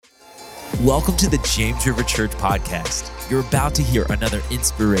Welcome to the James River Church podcast. You're about to hear another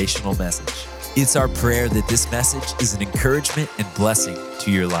inspirational message. It's our prayer that this message is an encouragement and blessing to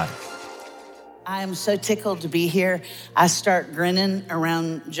your life. I am so tickled to be here. I start grinning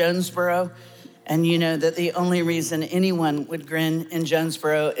around Jonesboro, and you know that the only reason anyone would grin in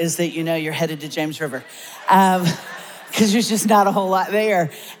Jonesboro is that you know you're headed to James River. Because there's just not a whole lot there.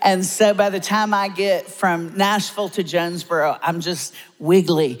 And so by the time I get from Nashville to Jonesboro, I'm just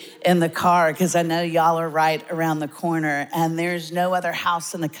wiggly in the car because I know y'all are right around the corner. And there's no other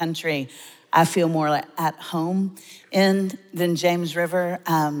house in the country I feel more like at home in than James River.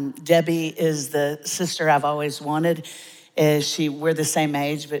 Debbie is the sister I've always wanted. We're the same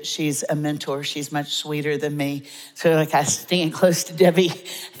age, but she's a mentor. She's much sweeter than me. So like I stand close to Debbie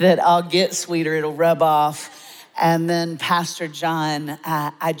that I'll get sweeter, it'll rub off. And then Pastor John,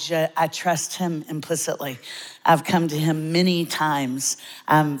 I trust him implicitly. I've come to him many times.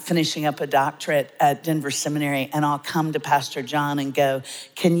 I'm finishing up a doctorate at Denver Seminary, and I'll come to Pastor John and go,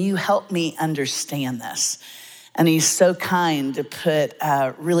 can you help me understand this? And he's so kind to put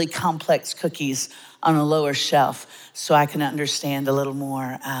really complex cookies on a lower shelf so I can understand a little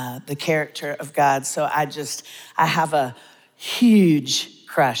more the character of God. So I have a huge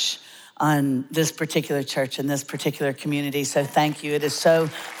crush on this particular church and this particular community. So thank you. It is so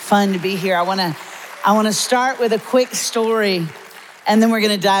fun to be here. I want to start with a quick story, and then we're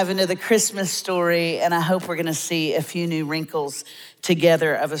going to dive into the Christmas story, and I hope we're going to see a few new wrinkles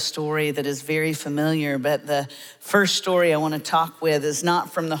together of a story that is very familiar. But the first story I want to talk with is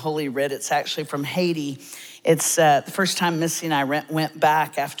not from the Holy Writ. It's actually from Haiti. It's the first time Missy and I went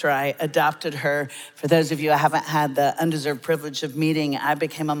back after I adopted her. For those of you I haven't had the undeserved privilege of meeting, I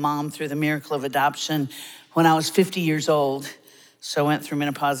became a mom through the miracle of adoption when I was 50 years old. So I went through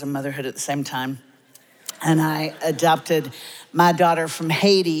menopause and motherhood at the same time. And I adopted my daughter from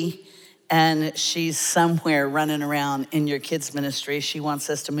Haiti, and she's somewhere running around in your kids' ministry. She wants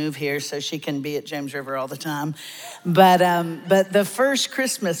us to move here so she can be at James River all the time. But the first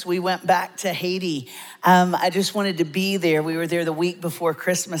Christmas we went back to Haiti, I just wanted to be there. We were there the week before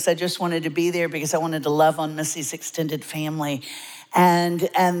Christmas. I just wanted to be there because I wanted to love on Missy's extended family. And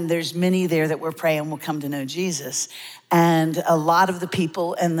there's many there that we're praying will come to know Jesus. And a lot of the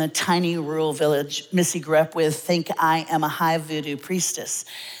people in the tiny rural village Missy grew up with think I am a high voodoo priestess,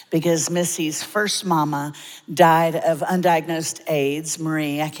 because Missy's first mama died of undiagnosed AIDS,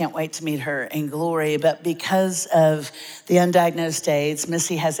 Marie. I can't wait to meet her in glory. But because of the undiagnosed AIDS,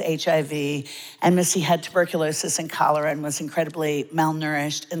 Missy has HIV, and Missy had tuberculosis and cholera and was incredibly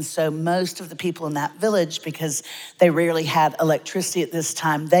malnourished. And so most of the people in that village, because they rarely had electricity at this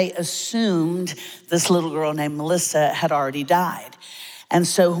time, they assumed this little girl named Melissa had already died. And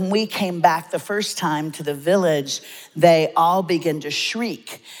so when we came back the first time to the village, they all began to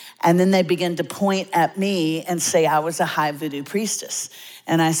shriek. And then they began to point at me and say I was a high voodoo priestess.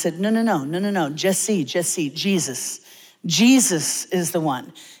 And I said, no, just see, Jesus. Jesus is the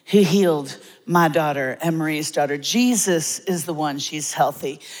one who healed my daughter and Marie's daughter. Jesus is the one, she's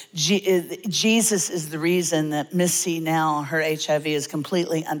healthy. Jesus is the reason that Missy now, her HIV is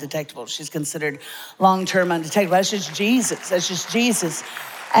completely undetectable. She's considered long-term undetectable. That's just Jesus.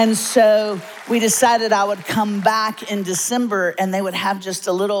 And so we decided I would come back in December, and they would have just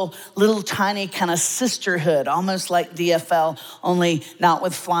a little tiny kind of sisterhood, almost like DFL, only not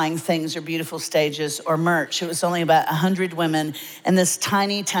with flying things or beautiful stages or merch. It was only about 100 women in this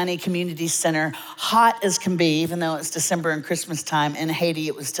tiny, tiny community center, hot as can be, even though it's December and Christmas time. In Haiti,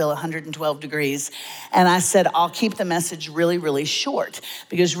 it was still 112 degrees. And I said, I'll keep the message really, really short,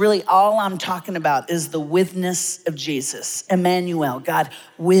 because really all I'm talking about is the withness of Jesus, Emmanuel, God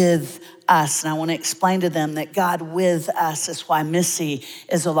with us. And I want to explain to them that God with us is why Missy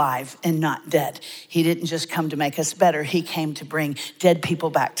is alive and not dead. He didn't just come to make us better. He came to bring dead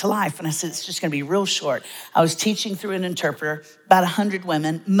people back to life. And I said, it's just going to be real short. I was teaching through an interpreter, about 100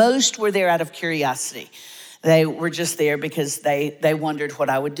 women. Most were there out of curiosity. They were just there because they wondered what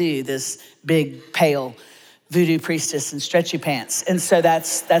I would do, this big, pale voodoo priestess in stretchy pants. And so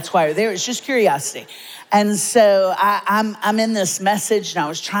that's why we're there. It's just curiosity. And so I'm in this message, and I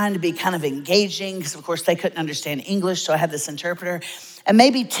was trying to be kind of engaging because, of course, they couldn't understand English, so I had this interpreter. And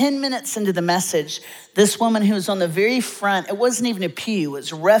maybe 10 minutes into the message, this woman who was on the very front, it wasn't even a pew, it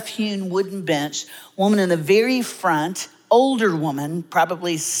was a rough-hewn wooden bench, woman in the very front, older woman,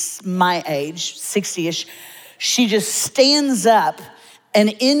 probably my age, 60-ish, she just stands up,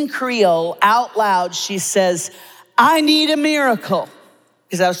 and in Creole, out loud, she says, I need a miracle.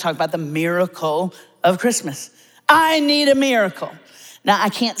 Because I was talking about the miracle of Christmas. I need a miracle. Now, I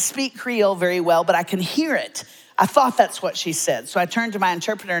can't speak Creole very well, but I can hear it. I thought that's what she said. So I turned to my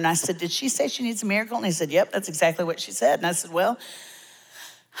interpreter and I said, did she say she needs a miracle? And he said, yep, that's exactly what she said. And I said, well,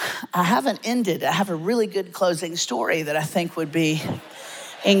 I haven't ended. I have a really good closing story that I think would be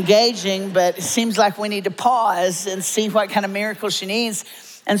engaging, but it seems like we need to pause and see what kind of miracle she needs.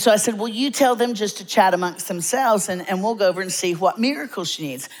 And so I said, well, you tell them just to chat amongst themselves and we'll go over and see what miracle she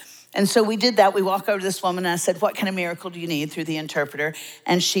needs. And so we did that. We walk over to this woman and I said, what kind of miracle do you need, through the interpreter?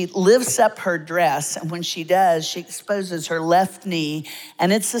 And she lifts up her dress. And when she does, she exposes her left knee,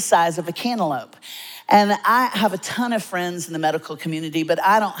 and it's the size of a cantaloupe. And I have a ton of friends in the medical community, but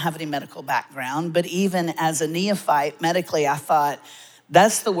I don't have any medical background. But even as a neophyte medically, I thought,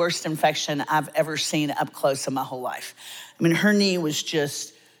 that's the worst infection I've ever seen up close in my whole life. I mean, her knee was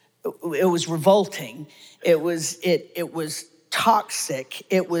just, it was revolting. It was toxic.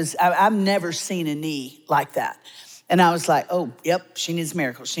 I've never seen a knee like that. And I was like, oh, yep, she needs a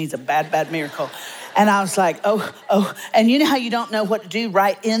miracle. She needs a bad, bad miracle. And I was like, oh. And you know how you don't know what to do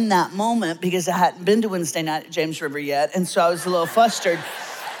right in that moment, because I hadn't been to Wednesday night at James River yet. And so I was a little flustered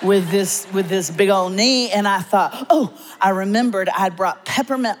with this big old knee. And I thought, I remembered I'd brought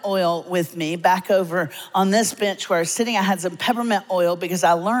peppermint oil with me back over on this bench where I was sitting. I had some peppermint oil because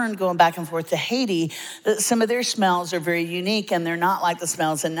I learned going back and forth to Haiti that some of their smells are very unique and they're not like the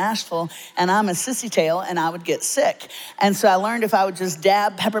smells in Nashville. And I'm a sissy tail and I would get sick. And so I learned if I would just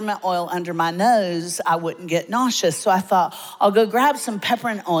dab peppermint oil under my nose, I wouldn't get nauseous. So I thought, I'll go grab some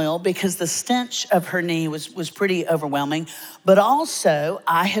peppermint oil because the stench of her knee was pretty overwhelming. But also,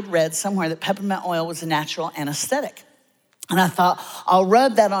 I had read somewhere that peppermint oil was a natural anesthetic. And I thought, I'll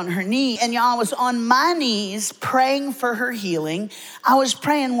rub that on her knee. And y'all, I was on my knees praying for her healing. I was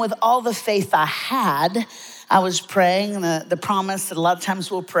praying with all the faith I had. I was praying the promise that a lot of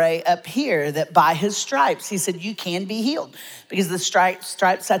times we'll pray up here, that by his stripes, he said, you can be healed, because the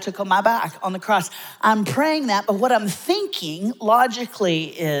stripes I took on my back on the cross. I'm praying that, but what I'm thinking logically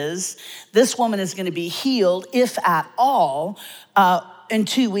is this woman is going to be healed, if at all, in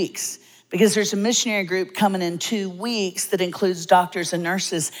 2 weeks. Because there's a missionary group coming in 2 weeks that includes doctors and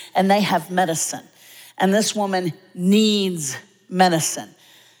nurses, and they have medicine. And this woman needs medicine.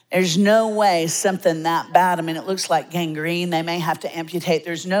 There's no way something that bad, I mean, it looks like gangrene. They may have to amputate.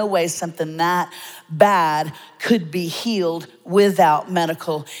 There's no way something that bad could be healed without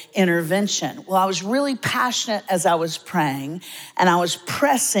medical intervention. Well, I was really passionate as I was praying, and I was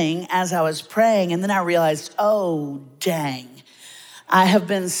pressing as I was praying, and then I realized, oh, dang. I have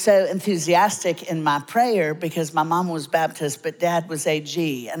been so enthusiastic in my prayer because my mom was Baptist, but dad was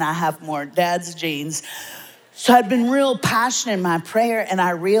AG, and I have more dad's genes. So I'd been real passionate in my prayer, and I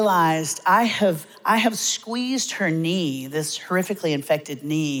realized I have squeezed her knee, this horrifically infected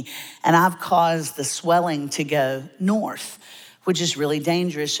knee, and I've caused the swelling to go north, which is really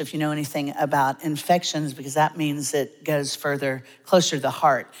dangerous if you know anything about infections, because that means it goes further, closer to the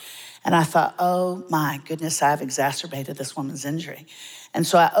heart. And I thought, oh my goodness, I've exacerbated this woman's injury. And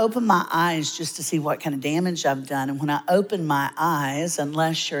so I opened my eyes just to see what kind of damage I've done. And when I opened my eyes,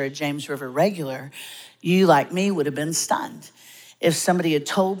 unless you're a James River regular, you, like me, would have been stunned. If somebody had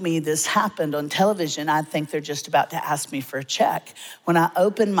told me this happened on television, I'd think they're just about to ask me for a check. When I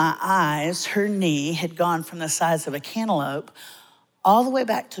opened my eyes, her knee had gone from the size of a cantaloupe all the way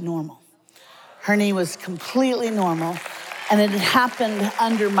back to normal. Her knee was completely normal, and it had happened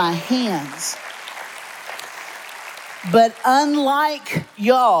under my hands. But unlike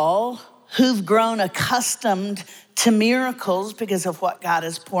y'all who've grown accustomed to miracles because of what God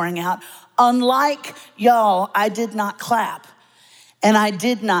is pouring out, unlike y'all, I did not clap and I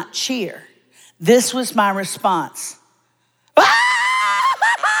did not cheer. This was my response. I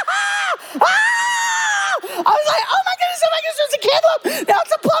was like, oh my goodness, it's a cantaloupe. Now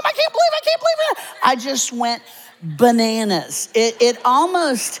it's a plum. I can't believe it. I just went bananas. It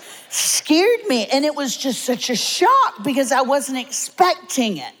almost scared me. And it was just such a shock because I wasn't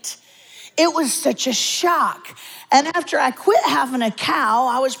expecting it. It was such a shock. And after I quit having a cow,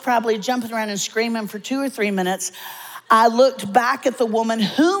 I was probably jumping around and screaming for 2 or 3 minutes. I looked back at the woman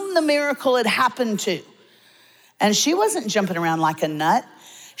whom the miracle had happened to. And she wasn't jumping around like a nut.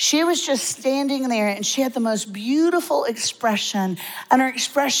 She was just standing there, and she had the most beautiful expression. And her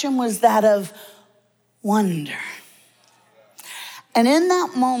expression was that of wonder. And in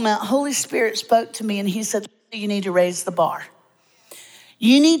that moment, Holy Spirit spoke to me, and he said, you need to raise the bar.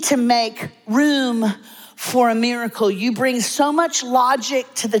 You need to make room for a miracle. You bring so much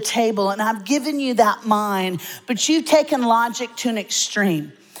logic to the table, and I've given you that mind, but you've taken logic to an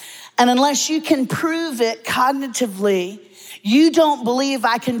extreme. And unless you can prove it cognitively, You don't believe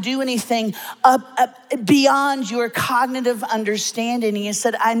I can do anything up beyond your cognitive understanding. He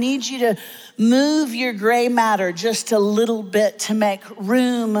said, I need you to move your gray matter just a little bit to make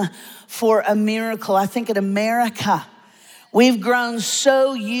room for a miracle. I think in America, we've grown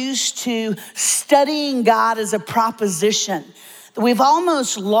so used to studying God as a proposition that we've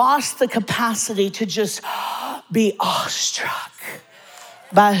almost lost the capacity to just be awestruck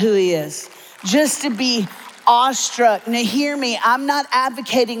by who he is. Just to be awestruck. Now hear me, I'm not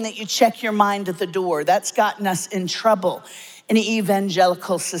advocating that you check your mind at the door. That's gotten us in trouble in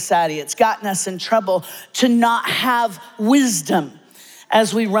evangelical society. It's gotten us in trouble to not have wisdom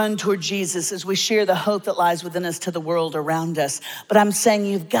as we run toward Jesus, as we share the hope that lies within us to the world around us. But I'm saying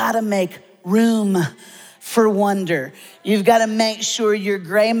you've got to make room for wonder. You've got to make sure your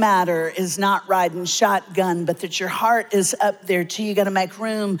gray matter is not riding shotgun, but that your heart is up there too. You got to make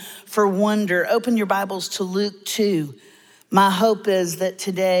room for wonder. Open your Bibles to Luke 2. My hope is that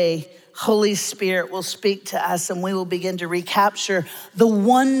today, Holy Spirit will speak to us and we will begin to recapture the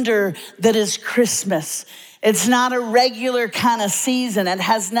wonder that is Christmas. It's not a regular kind of season. It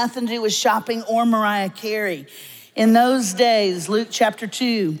has nothing to do with shopping or Mariah Carey. In those days, Luke chapter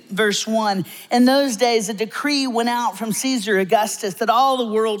 2, verse 1, in those days, a decree went out from Caesar Augustus that all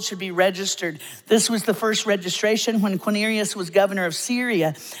the world should be registered. This was the first registration when Quirinius was governor of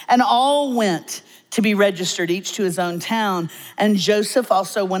Syria, and all went to be registered, each to his own town. And Joseph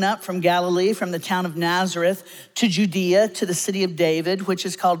also went up from Galilee, from the town of Nazareth to Judea, to the city of David, which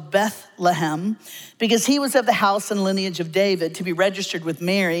is called Bethlehem, because he was of the house and lineage of David, to be registered with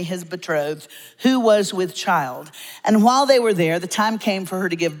Mary, his betrothed, who was with child. And while they were there, the time came for her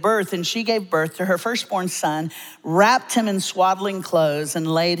to give birth, and she gave birth to her firstborn son, wrapped him in swaddling clothes, and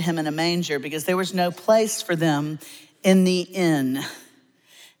laid him in a manger, because there was no place for them in the inn.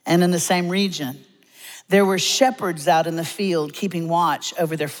 And in the same region, there were shepherds out in the field keeping watch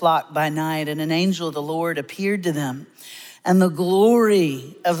over their flock by night, and an angel of the Lord appeared to them, and the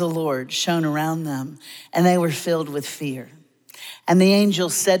glory of the Lord shone around them, and they were filled with fear. And the angel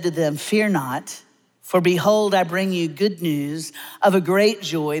said to them, fear not, for behold, I bring you good news of a great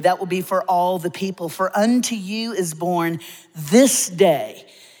joy that will be for all the people. For unto you is born this day.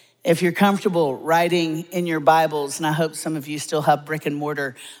 If you're comfortable writing in your Bibles, and I hope some of you still have brick and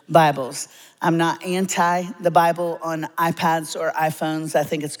mortar Bibles, I'm not anti the Bible on iPads or iPhones. I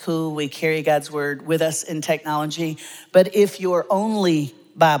think it's cool. We carry God's word with us in technology. But if your only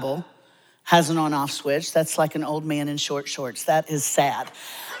Bible has an on-off switch, that's like an old man in short shorts. That is sad.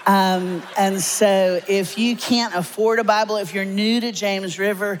 And so if you can't afford a Bible, if you're new to James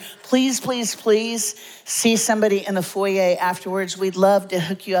River, please, please, please see somebody in the foyer afterwards. We'd love to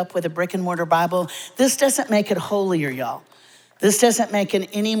hook you up with a brick and mortar Bible. This doesn't make it holier, y'all. This doesn't make it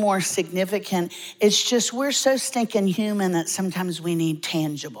any more significant. It's just we're so stinking human that sometimes we need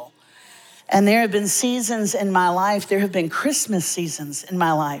tangible. And there have been seasons in my life, there have been Christmas seasons in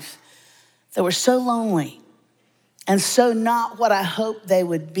my life that were so lonely and so not what I hoped they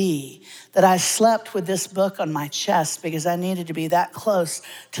would be, that I slept with this book on my chest because I needed to be that close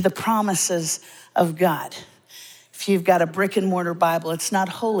to the promises of God. If you've got a brick and mortar Bible, it's not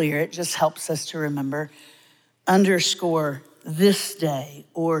holier, it just helps us to remember. Underscore this day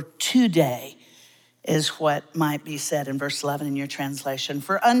or today is what might be said in verse 11 in your translation.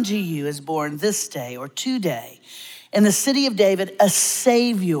 For unto you is born this day or today in the city of David a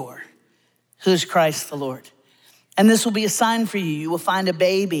Savior, who is Christ the Lord. And this will be a sign for you. You will find a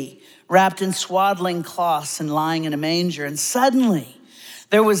baby wrapped in swaddling cloths and lying in a manger. And suddenly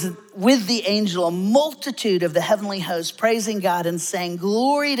there was with the angel a multitude of the heavenly host praising God and saying,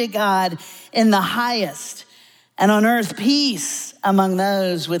 glory to God in the highest, and on earth peace among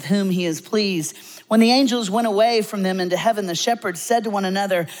those with whom he is pleased. When the angels went away from them into heaven, the shepherds said to one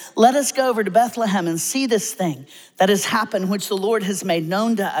another, let us go over to Bethlehem and see this thing that has happened, which the Lord has made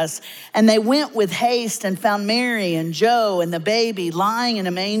known to us. And they went with haste and found Mary and Joe and the baby lying in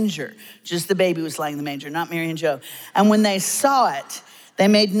a manger. Just the baby was lying in the manger, not Mary and Joe. And when they saw it, they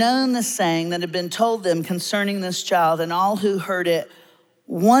made known the saying that had been told them concerning this child, and all who heard it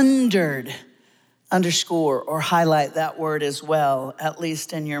wondered. Underscore or highlight that word as well, at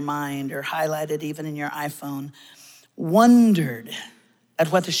least in your mind, or highlight it even in your iPhone. Wondered at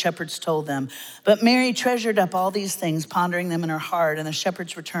what the shepherds told them. But Mary treasured up all these things, pondering them in her heart, and the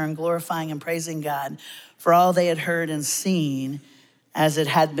shepherds returned, glorifying and praising God for all they had heard and seen as it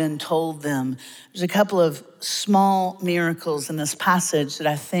had been told them. There's a couple of small miracles in this passage that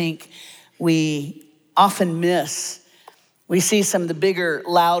I think we often miss. We see some of the bigger,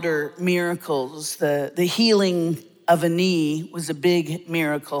 louder miracles. The healing of a knee was a big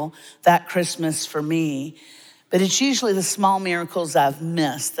miracle that Christmas for me. But it's usually the small miracles I've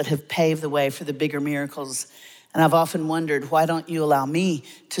missed that have paved the way for the bigger miracles. And I've often wondered, why don't you allow me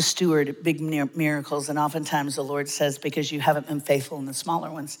to steward big miracles? And oftentimes the Lord says, because you haven't been faithful in the smaller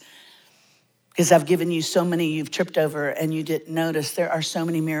ones. Because I've given you so many you've tripped over and you didn't notice. There are so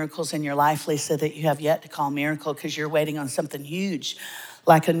many miracles in your life, Lisa, that you have yet to call miracle because you're waiting on something huge,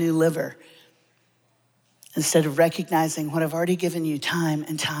 like a new liver. Instead of recognizing what I've already given you time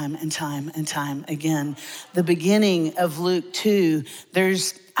and time and time and time again. The beginning of Luke 2,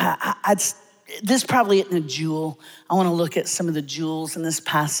 this probably isn't a jewel. I want to look at some of the jewels in this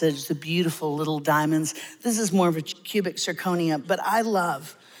passage, the beautiful little diamonds. This is more of a cubic zirconia, but I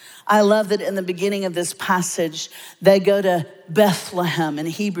love that in the beginning of this passage, they go to Bethlehem. In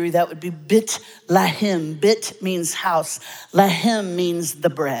Hebrew, that would be Bit Lahim. Bit means house. Lahim means the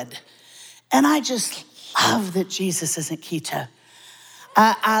bread. And I just love that Jesus isn't keto.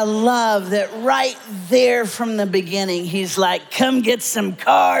 I love that right there from the beginning, he's like, come get some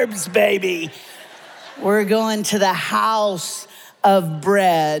carbs, baby. We're going to the house of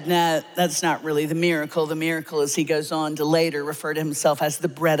bread. Now, that's not really the miracle. The miracle is he goes on to later refer to himself as the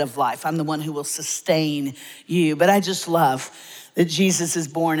bread of life. I'm the one who will sustain you. But I just love that Jesus is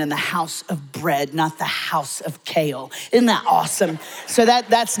born in the house of bread, not the house of kale. Isn't that awesome? So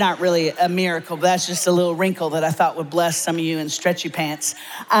that's not really a miracle, but that's just a little wrinkle that I thought would bless some of you in stretchy pants.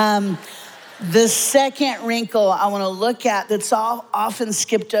 The second wrinkle I want to look at that's often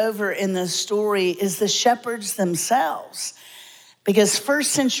skipped over in this story is the shepherds themselves. Because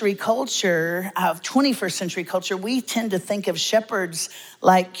first century culture, 21st century culture, we tend to think of shepherds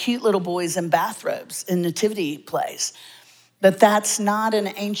like cute little boys in bathrobes in nativity plays. But that's not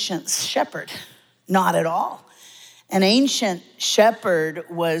an ancient shepherd, not at all. An ancient shepherd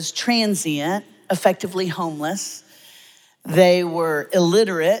was transient, effectively homeless. They were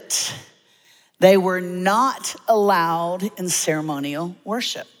illiterate. They were not allowed in ceremonial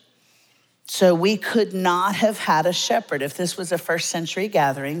worship. So we could not have had a shepherd. If this was a first century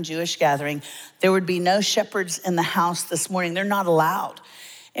gathering, Jewish gathering, there would be no shepherds in the house this morning. They're not allowed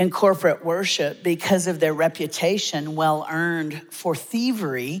in corporate worship because of their reputation, well earned for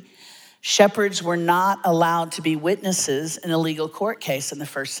thievery. Shepherds were not allowed to be witnesses in a legal court case in the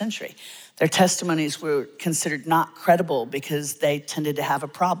first century. Their testimonies were considered not credible because they tended to have a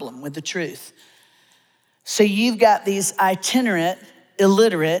problem with the truth. So you've got these itinerant,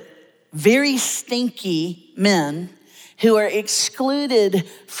 illiterate, very stinky men who are excluded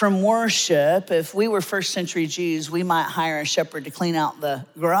from worship. If we were first century Jews, we might hire a shepherd to clean out the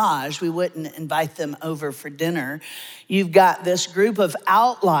garage. We wouldn't invite them over for dinner. You've got this group of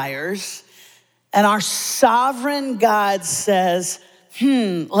outliers, and our sovereign God says,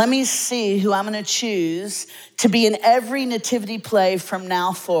 let me see who I'm gonna choose to be in every nativity play from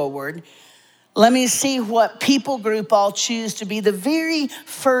now forward. Let me see what people group I'll choose to be the very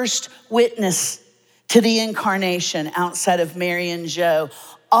first witness to the incarnation outside of Mary and Joe.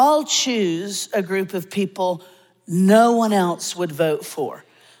 I'll choose a group of people no one else would vote for.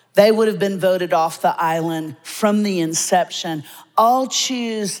 They would have been voted off the island from the inception. I'll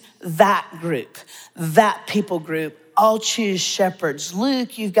choose that group, that people group. I'll choose shepherds.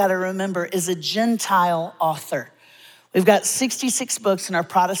 Luke, you've got to remember, is a Gentile author. We've got 66 books in our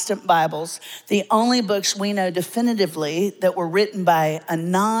Protestant Bibles. The only books we know definitively that were written by a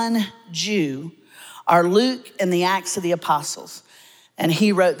non-Jew are Luke and the Acts of the Apostles. And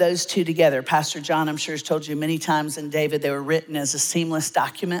he wrote those two together. Pastor John, I'm sure, has told you many times, and David, they were written as a seamless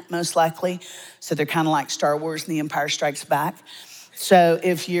document, most likely. So they're kind of like Star Wars and The Empire Strikes Back. So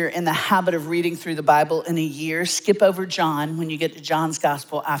if you're in the habit of reading through the Bible in a year, skip over John when you get to John's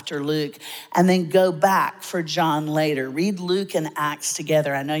gospel after Luke, and then go back for John later. Read Luke and Acts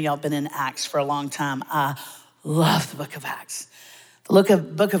together. I know y'all been in Acts for a long time. I love the book of Acts. The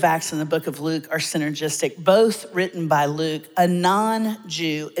book of Acts and the book of Luke are synergistic, both written by Luke, a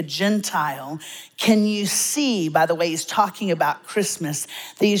non-Jew, a Gentile. Can you see, by the way he's talking about Christmas,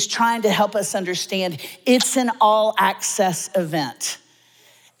 that he's trying to help us understand it's an all-access event.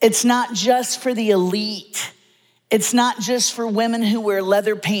 It's not just for the elite. It's not just for women who wear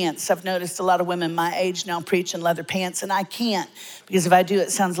leather pants. I've noticed a lot of women my age now preach in leather pants, and I can't, because if I do,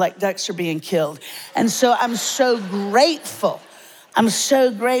 it sounds like ducks are being killed. And so I'm so grateful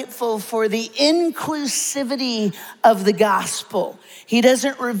for the inclusivity of the gospel. He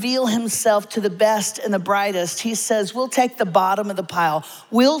doesn't reveal himself to the best and the brightest. He says, we'll take the bottom of the pile.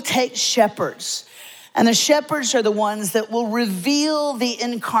 We'll take shepherds. And the shepherds are the ones that will reveal the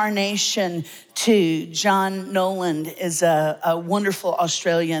incarnation to. John Nolan is a wonderful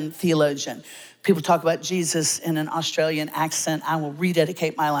Australian theologian. People talk about Jesus in an Australian accent. I will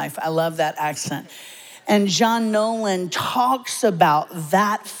rededicate my life. I love that accent. And John Nolan talks about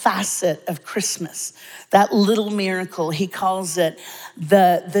that facet of Christmas, that little miracle. He calls it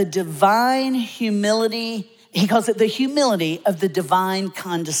the divine humility. He calls it the humility of the divine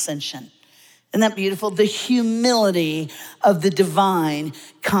condescension. Isn't that beautiful? The humility of the divine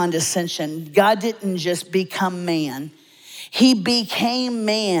condescension. God didn't just become man. He became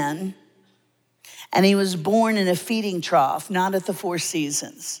man, and he was born in a feeding trough, not at the Four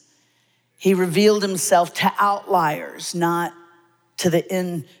Seasons. He revealed himself to outliers, not to the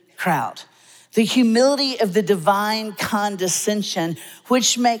in crowd. The humility of the divine condescension,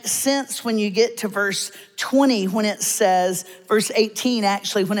 which makes sense when you get to verse 20, when it says, verse 18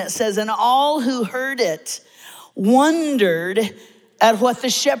 actually, when it says, and all who heard it wondered at what the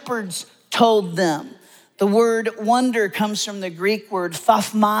shepherds told them. The word wonder comes from the Greek word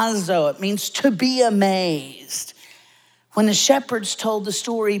thaumazo. It means to be amazed. When the shepherds told the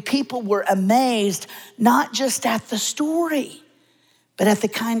story, people were amazed, not just at the story, but at the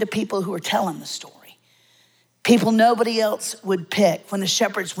kind of people who were telling the story. People nobody else would pick. When the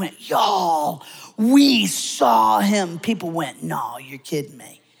shepherds went, y'all, we saw him. People went, no, you're kidding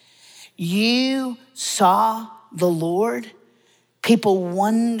me. You saw the Lord? People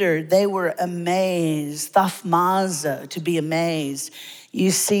wondered, they were amazed. Thaumazo, to be amazed.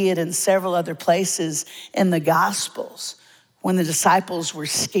 You see it in several other places in the Gospels. When the disciples were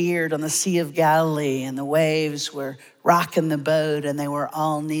scared on the Sea of Galilee and the waves were rocking the boat and they were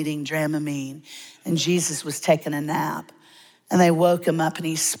all needing Dramamine and Jesus was taking a nap and they woke him up and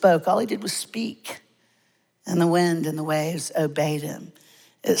he spoke. All he did was speak and the wind and the waves obeyed him.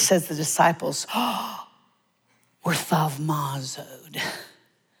 It says the disciples were thaumazoed.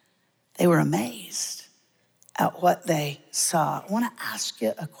 They were amazed at what they saw. I want to ask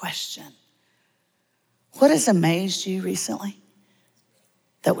you a question. What has amazed you recently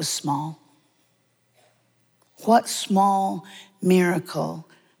that was small? What small miracle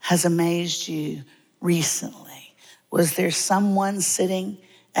has amazed you recently? Was there someone sitting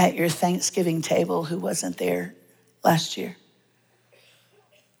at your Thanksgiving table who wasn't there last year?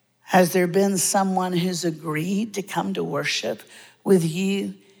 Has there been someone who's agreed to come to worship with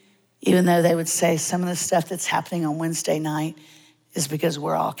you, even though they would say some of the stuff that's happening on Wednesday night is because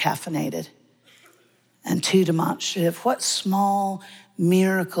we're all caffeinated and too demonstrative? What small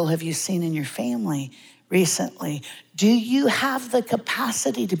miracle have you seen in your family recently? Do you have the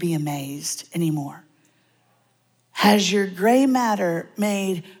capacity to be amazed anymore? Has your gray matter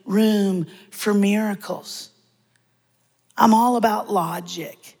made room for miracles? I'm all about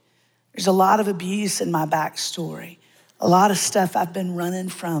logic. There's a lot of abuse in my backstory, a lot of stuff I've been running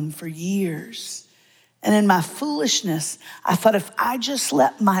from for years. And in my foolishness, I thought if I just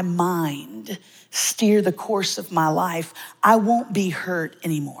let my mind steer the course of my life, I won't be hurt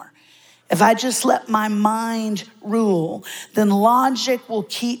anymore. If I just let my mind rule, then logic will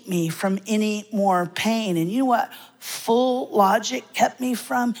keep me from any more pain. And you know what full logic kept me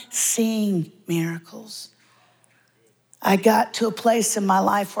from? Seeing miracles. I got to a place in my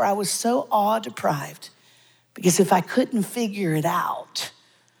life where I was so awe-deprived because if I couldn't figure it out,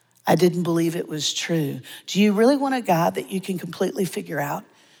 I didn't believe it was true. Do you really want a God that you can completely figure out?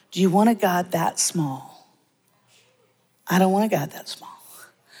 Do you want a God that small? I don't want a God that small.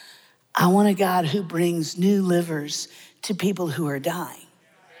 I want a God who brings new livers to people who are dying.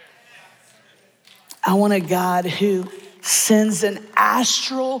 I want a God who sends an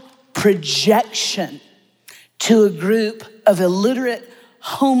astral projection to a group of illiterate,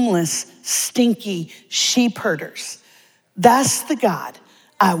 homeless, stinky sheep herders. That's the God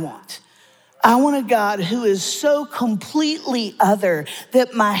I want. I want a God who is so completely other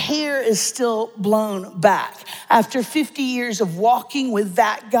that my hair is still blown back. After 50 years of walking with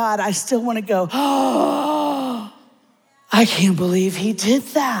that God, I still want to go, oh, I can't believe he did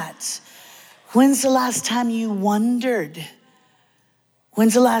that. When's the last time you wondered?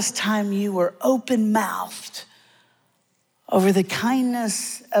 When's the last time you were open-mouthed over the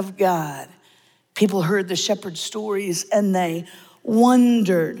kindness of God? People heard the shepherd stories and they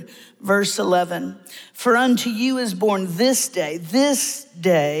wondered. Verse 11, for unto you is born this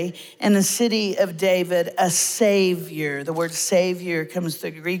day in the city of David, a Savior. The word Savior comes from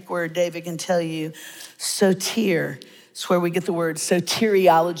the Greek word, David can tell you, soter. It's where we get the word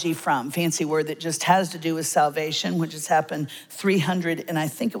soteriology from, fancy word that just has to do with salvation, which has happened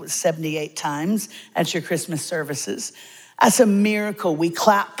 378 times at your Christmas services. That's a miracle. We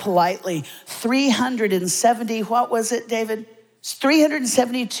clap politely. 370, what was it, David?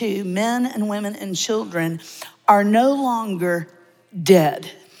 372 men and women and children are no longer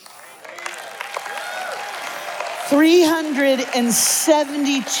dead.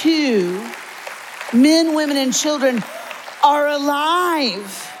 372 Men, women, and children are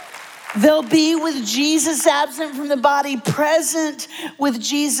alive. They'll be with Jesus, absent from the body, present with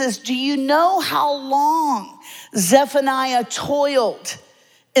Jesus. Do you know how long Zephaniah toiled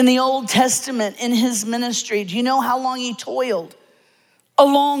in the Old Testament in his ministry? Do you know how long he toiled? A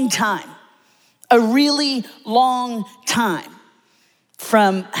long time, a really long time.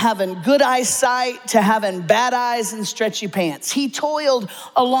 From having good eyesight to having bad eyes and stretchy pants. He toiled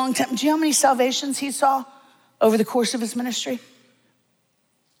a long time. Do you know how many salvations he saw over the course of his ministry?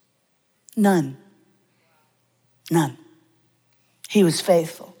 None. He was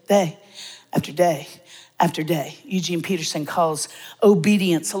faithful day after day after day. Eugene Peterson calls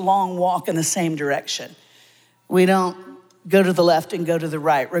obedience a long walk in the same direction. We don't go to the left and go to the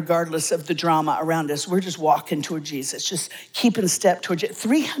right, regardless of the drama around us. We're just walking toward Jesus, just keeping step towards it.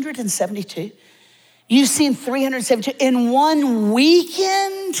 372. You've seen 372 in one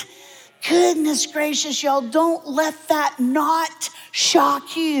weekend? Goodness gracious, y'all, don't let that not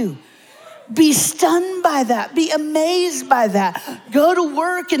shock you. Be stunned by that. Be amazed by that. Go to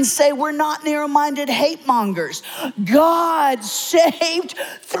work and say, we're not narrow-minded hate mongers. God saved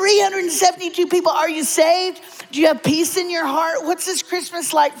 372 people. Are you saved? Do you have peace in your heart? What's this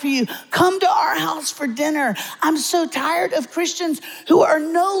Christmas like for you? Come to our house for dinner. I'm so tired of Christians who are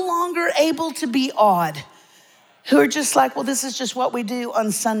no longer able to be odd, who are just like, well, this is just what we do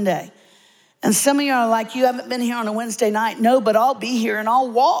on Sunday. And some of you are like, you haven't been here on a Wednesday night. No, but I'll be here and I'll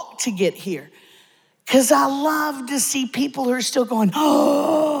walk to get here. Because I love to see people who are still going,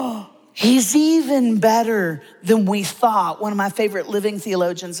 oh, he's even better than we thought. One of my favorite living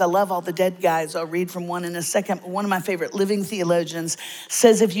theologians, I love all the dead guys. I'll read from one in a second. But one of my favorite living theologians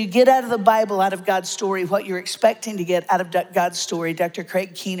says, if you get out of the Bible, out of God's story, what you're expecting to get out of God's story, Dr.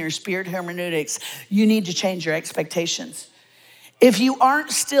 Craig Keener, Spirit Hermeneutics, you need to change your expectations. If you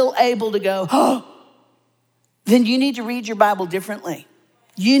aren't still able to go, oh, then you need to read your Bible differently.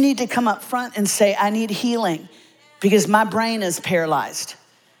 You need to come up front and say, I need healing because my brain is paralyzed.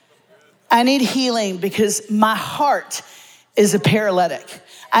 I need healing because my heart is a paralytic.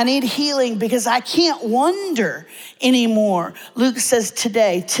 I need healing because I can't wonder anymore. Luke says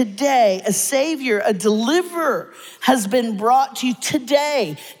today, a Savior, a deliverer has been brought to you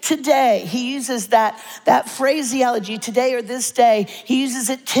today. He uses that phraseology, today or this day. He uses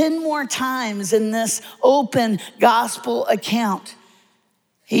it 10 more times in this open gospel account.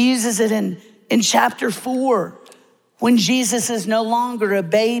 He uses it in chapter 4. When Jesus is no longer a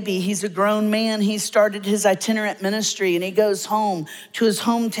baby, he's a grown man. He started his itinerant ministry and he goes home to his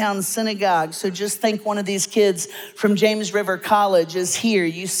hometown synagogue. So just think one of these kids from James River College is here.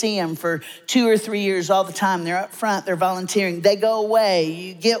 You see them for 2 or 3 years all the time. They're up front, they're volunteering. They go away.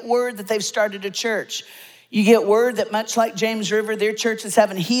 You get word that they've started a church. You get word that much like James River, their church is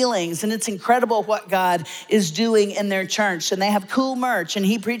having healings, and it's incredible what God is doing in their church. And they have cool merch, and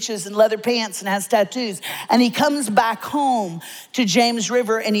he preaches in leather pants and has tattoos. And he comes back home to James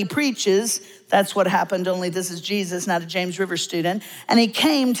River and he preaches. That's what happened, only this is Jesus, not a James River student. And he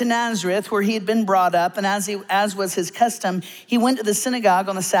came to Nazareth where he had been brought up, and as was his custom, he went to the synagogue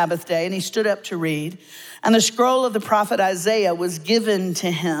on the Sabbath day and he stood up to read. And the scroll of the prophet Isaiah was given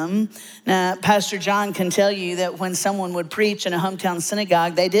to him. Now, Pastor John can tell you that when someone would preach in a hometown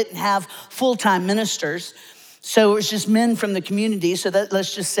synagogue, they didn't have full-time ministers. So it was just men from the community. So that,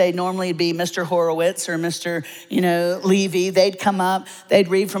 let's just say normally it'd be Mr. Horowitz or Mr. Levy. They'd come up, they'd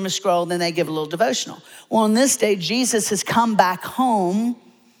read from a scroll, then they'd give a little devotional. Well, on this day, Jesus has come back home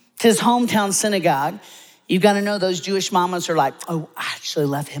to his hometown synagogue. You've got to know those Jewish mamas are like, oh, I actually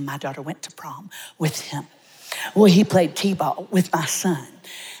love him. My daughter went to prom with him. Well, he played t-ball with my son.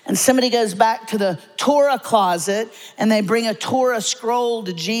 And somebody goes back to the Torah closet and they bring a Torah scroll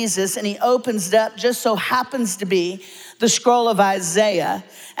to Jesus and he opens it up, just so happens to be the scroll of Isaiah.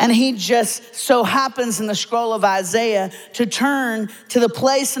 And he just so happens in the scroll of Isaiah to turn to the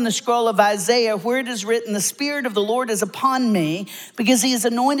place in the scroll of Isaiah where it is written, the Spirit of the Lord is upon me because he has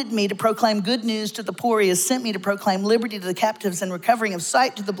anointed me to proclaim good news to the poor. He has sent me to proclaim liberty to the captives and recovering of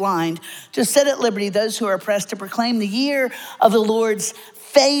sight to the blind, to set at liberty those who are oppressed, to proclaim the year of the Lord's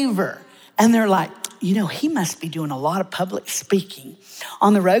favor. And they're like, he must be doing a lot of public speaking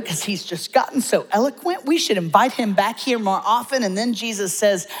on the road because he's just gotten so eloquent. We should invite him back here more often. And then Jesus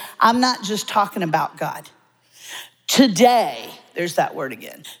says, I'm not just talking about God. Today, there's that word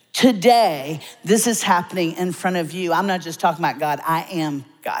again. Today, this is happening in front of you. I'm not just talking about God. I am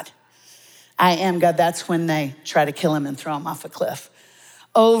God. I am God. That's when they try to kill him and throw him off a cliff.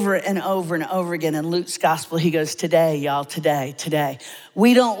 Over and over and over again in Luke's gospel, he goes, today, y'all, today.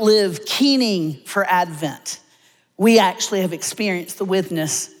 We don't live keening for Advent. we actually have experienced the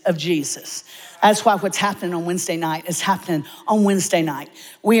witness of Jesus. That's why what's happening on Wednesday night is happening on Wednesday night.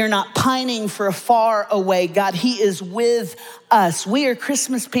 We are not pining for a far away God. He is with us. We are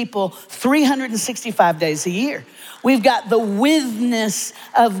Christmas people 365 days a year. We've got the witness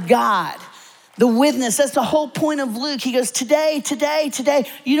of God. The witness, that's the whole point of Luke. He goes, today,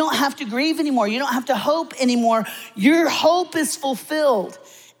 you don't have to grieve anymore. You don't have to hope anymore. Your hope is fulfilled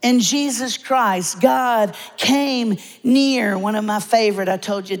in Jesus Christ. God came near. One of my favorite, I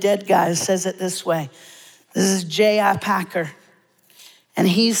told you, dead guys, says it this way. This is J.I. Packer. And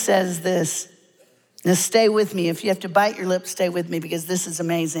he says this. Now stay with me. If you have to bite your lip, stay with me because this is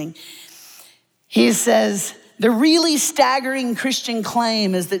amazing. He says, the really staggering Christian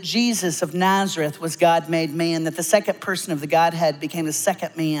claim is that Jesus of Nazareth was God made man, that the second person of the Godhead became the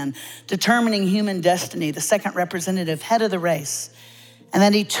second man, determining human destiny, the second representative, head of the race. And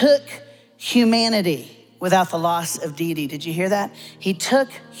then he took humanity without the loss of deity. Did you hear that? He took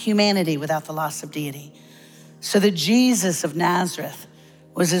humanity without the loss of deity. So the Jesus of Nazareth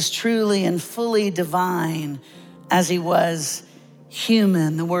was as truly and fully divine as he was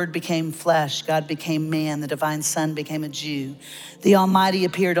human. The Word became flesh. God became man. The divine Son became a Jew. The Almighty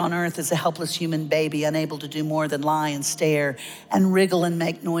appeared on earth as a helpless human baby, unable to do more than lie and stare and wriggle and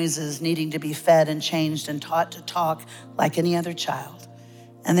make noises, needing to be fed and changed and taught to talk like any other child.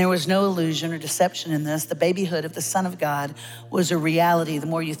 And there was no illusion or deception in this. The babyhood of the Son of God was a reality. The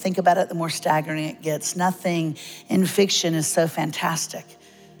more you think about it, the more staggering it gets. Nothing in fiction is so fantastic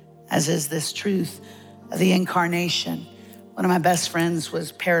as is this truth of the incarnation. One of my best friends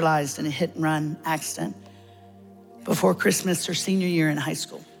was paralyzed in a hit and run accident before Christmas her senior year in high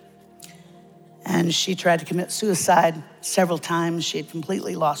school. And she tried to commit suicide several times. She had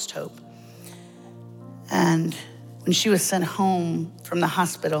completely lost hope. And when she was sent home from the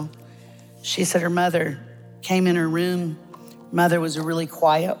hospital, she said her mother came in her room. Her mother was a really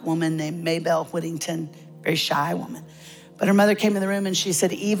quiet woman named Maybelle Whittington, very shy woman. But her mother came in the room and she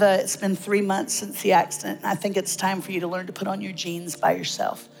said, Eva, it's been 3 months since the accident. And I think it's time for you to learn to put on your jeans by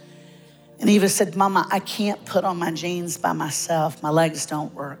yourself. And Eva said, Mama, I can't put on my jeans by myself. My legs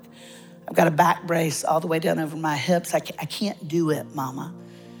don't work. I've got a back brace all the way down over my hips. I can't do it, Mama.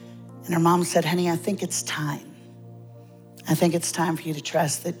 And her mom said, honey, I think it's time. I think it's time for you to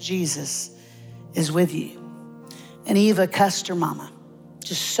trust that Jesus is with you. And Eva cussed her mama,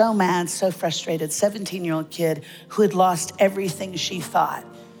 just so mad, so frustrated. 17-year-old kid who had lost everything she thought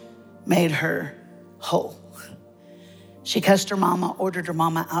made her whole. She cussed her mama, ordered her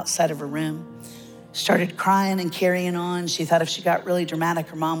mama outside of her room, started crying and carrying on. She thought if she got really dramatic,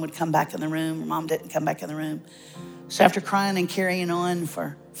 her mom would come back in the room. Her mom didn't come back in the room. So after crying and carrying on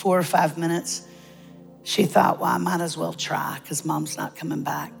for 4 or 5 minutes, she thought, well, I might as well try because mom's not coming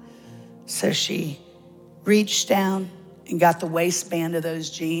back. So she reached down and got the waistband of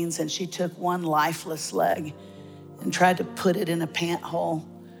those jeans, and she took one lifeless leg and tried to put it in a pant hole.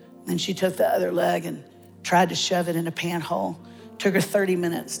 Then she took the other leg and tried to shove it in a pant hole. Took her 30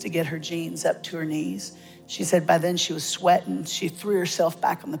 minutes to get her jeans up to her knees. She said by then she was sweating. She threw herself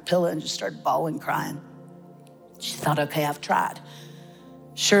back on the pillow and just started bawling, crying. She thought, okay, I've tried.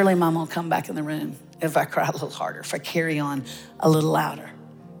 Surely Mom will come back in the room if I cry a little harder, if I carry on a little louder.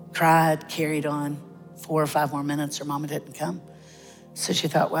 Cried, carried on 4 or 5 more minutes. Her mama didn't come. So she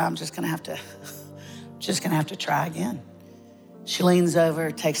thought, well, I'm just gonna have to try again. She leans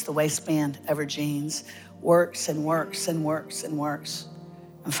over, takes the waistband of her jeans, works and works and works and works,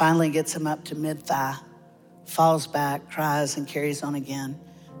 and finally gets him up to mid-thigh, falls back, cries, and carries on again.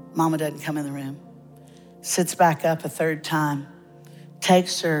 Mama doesn't come in the room. Sits back up a third time.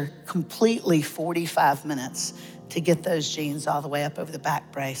 Takes her completely 45 minutes to get those jeans all the way up over the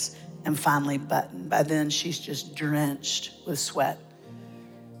back brace and finally buttoned. By then, she's just drenched with sweat.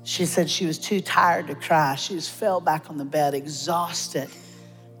 She said she was too tired to cry. She just fell back on the bed, exhausted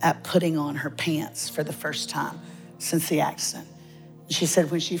at putting on her pants for the first time since the accident. She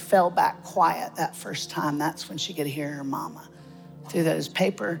said when she fell back quiet that first time, that's when she could hear her mama. Through those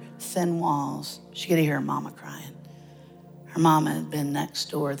paper-thin walls, she could hear her mama crying. Her mama had been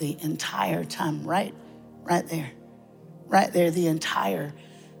next door the entire time, right there the entire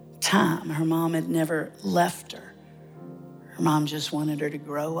time. Her mom had never left her. Her mom just wanted her to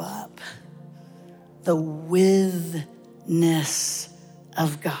grow up. The witness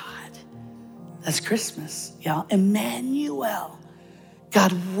of God. That's Christmas, y'all. Emmanuel,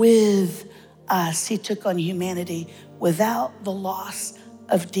 God with us. He took on humanity without the loss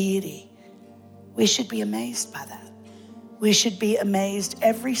of deity. We should be amazed by that. We should be amazed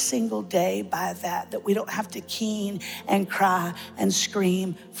every single day by that we don't have to keen and cry and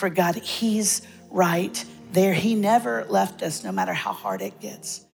scream for God. He's right there. He never left us, no matter how hard it gets.